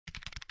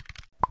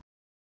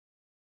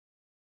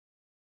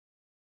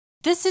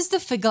This is the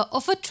figure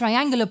of a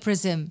triangular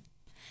prism.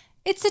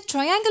 It's a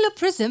triangular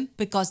prism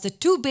because the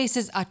two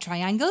bases are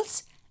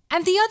triangles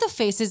and the other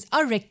faces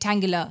are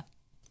rectangular.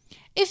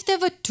 If there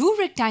were two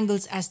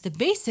rectangles as the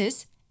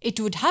bases, it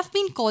would have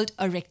been called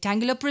a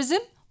rectangular prism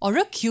or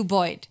a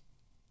cuboid.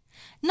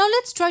 Now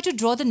let's try to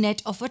draw the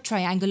net of a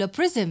triangular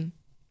prism.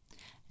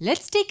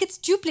 Let's take its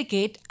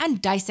duplicate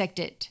and dissect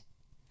it.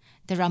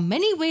 There are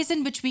many ways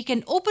in which we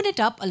can open it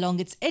up along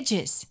its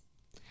edges.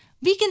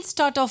 We can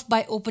start off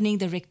by opening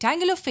the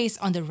rectangular face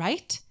on the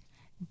right.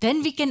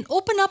 Then we can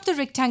open up the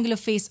rectangular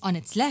face on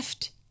its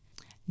left.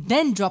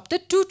 Then drop the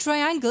two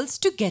triangles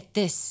to get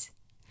this.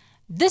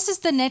 This is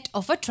the net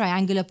of a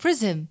triangular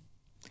prism.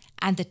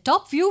 And the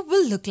top view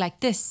will look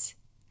like this.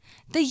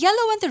 The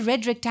yellow and the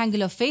red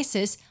rectangular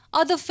faces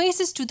are the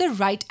faces to the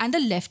right and the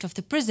left of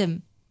the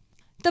prism.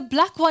 The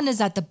black one is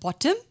at the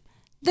bottom.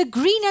 The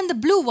green and the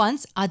blue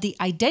ones are the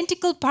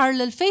identical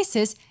parallel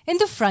faces in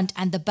the front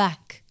and the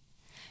back.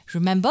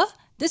 Remember,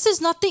 this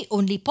is not the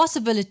only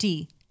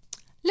possibility.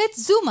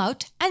 Let's zoom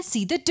out and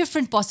see the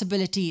different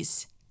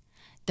possibilities.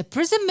 The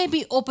prism may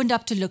be opened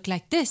up to look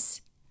like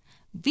this.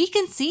 We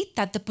can see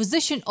that the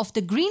position of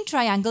the green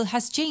triangle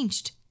has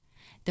changed.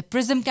 The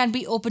prism can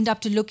be opened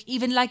up to look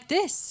even like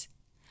this.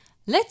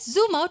 Let's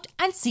zoom out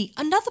and see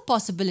another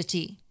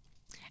possibility.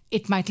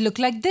 It might look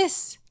like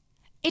this.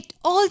 It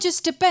all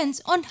just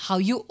depends on how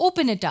you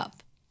open it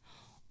up.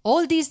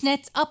 All these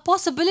nets are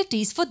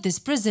possibilities for this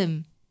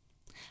prism.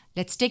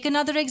 Let's take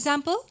another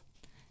example.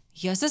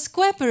 Here's a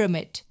square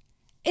pyramid.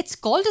 It's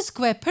called a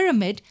square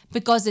pyramid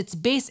because its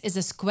base is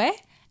a square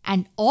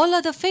and all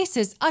other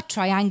faces are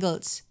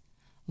triangles.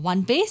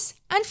 One base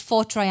and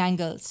four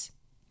triangles.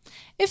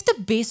 If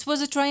the base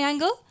was a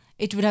triangle,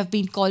 it would have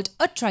been called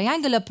a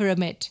triangular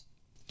pyramid.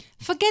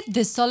 Forget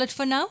this solid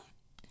for now.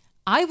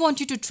 I want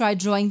you to try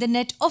drawing the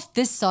net of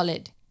this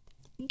solid.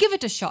 Give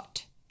it a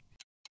shot.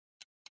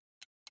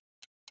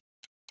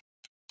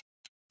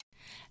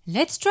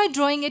 Let's try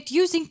drawing it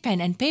using pen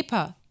and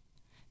paper.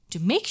 To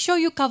make sure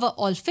you cover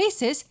all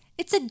faces,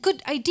 it's a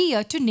good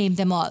idea to name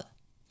them all.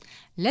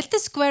 Let the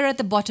square at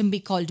the bottom be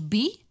called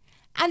B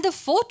and the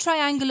four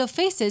triangular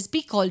faces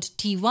be called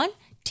T1,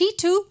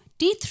 T2,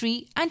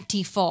 T3 and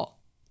T4.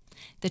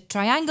 The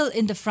triangle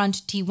in the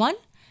front T1,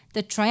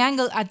 the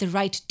triangle at the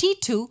right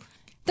T2,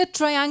 the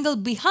triangle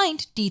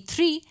behind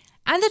T3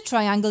 and the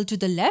triangle to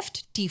the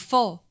left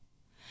T4.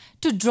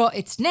 To draw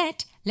its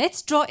net,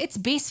 let's draw its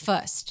base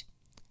first.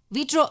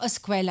 We draw a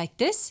square like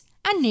this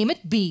and name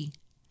it B.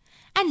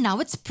 And now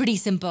it's pretty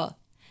simple.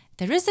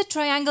 There is a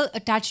triangle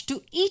attached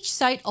to each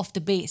side of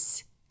the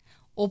base.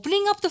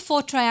 Opening up the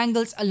four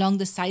triangles along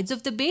the sides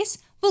of the base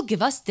will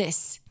give us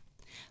this.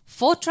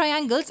 Four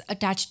triangles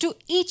attached to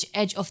each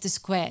edge of the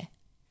square.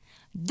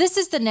 This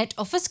is the net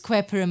of a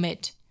square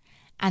pyramid.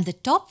 And the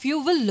top view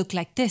will look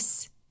like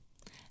this.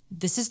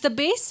 This is the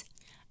base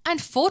and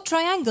four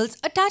triangles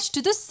attached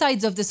to the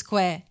sides of the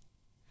square.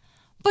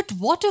 But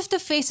what if the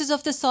faces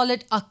of the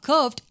solid are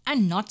curved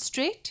and not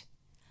straight?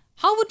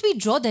 How would we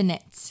draw the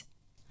nets?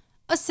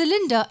 A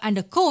cylinder and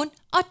a cone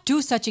are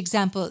two such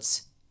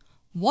examples.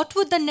 What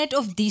would the net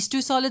of these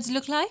two solids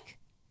look like?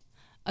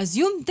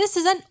 Assume this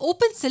is an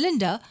open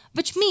cylinder,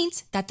 which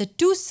means that the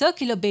two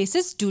circular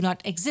bases do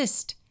not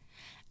exist.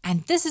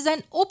 And this is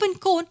an open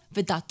cone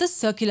without the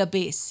circular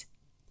base.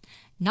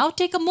 Now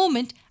take a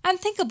moment and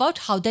think about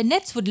how the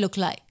nets would look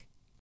like.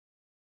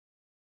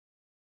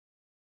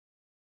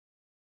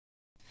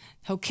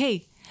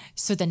 Okay,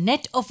 so the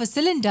net of a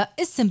cylinder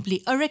is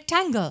simply a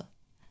rectangle.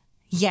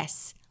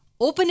 Yes,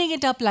 opening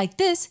it up like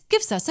this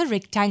gives us a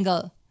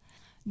rectangle.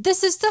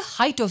 This is the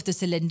height of the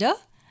cylinder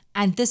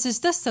and this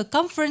is the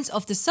circumference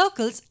of the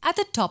circles at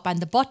the top and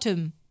the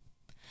bottom.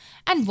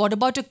 And what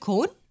about a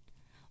cone?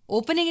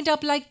 Opening it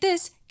up like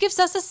this gives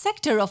us a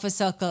sector of a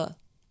circle.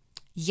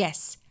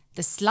 Yes,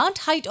 the slant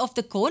height of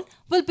the cone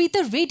will be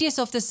the radius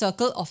of the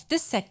circle of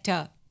this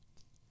sector.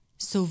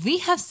 So we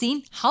have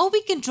seen how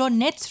we can draw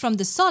nets from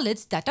the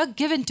solids that are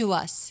given to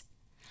us.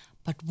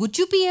 But would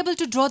you be able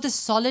to draw the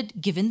solid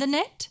given the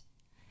net?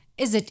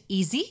 Is it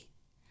easy?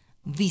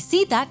 We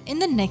see that in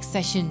the next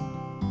session.